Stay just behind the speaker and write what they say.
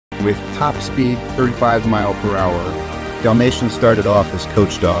with top speed 35 mile per hour. Dalmatians started off as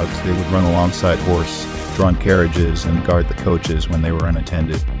coach dogs. They would run alongside horse-drawn carriages and guard the coaches when they were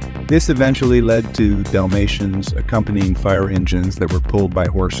unattended. This eventually led to Dalmatians accompanying fire engines that were pulled by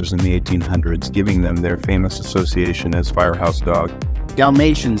horses in the 1800s, giving them their famous association as firehouse dog.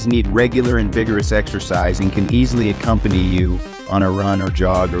 Dalmatians need regular and vigorous exercise and can easily accompany you on a run or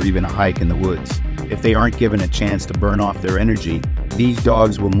jog or even a hike in the woods. If they aren't given a chance to burn off their energy, these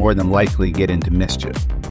dogs will more than likely get into mischief.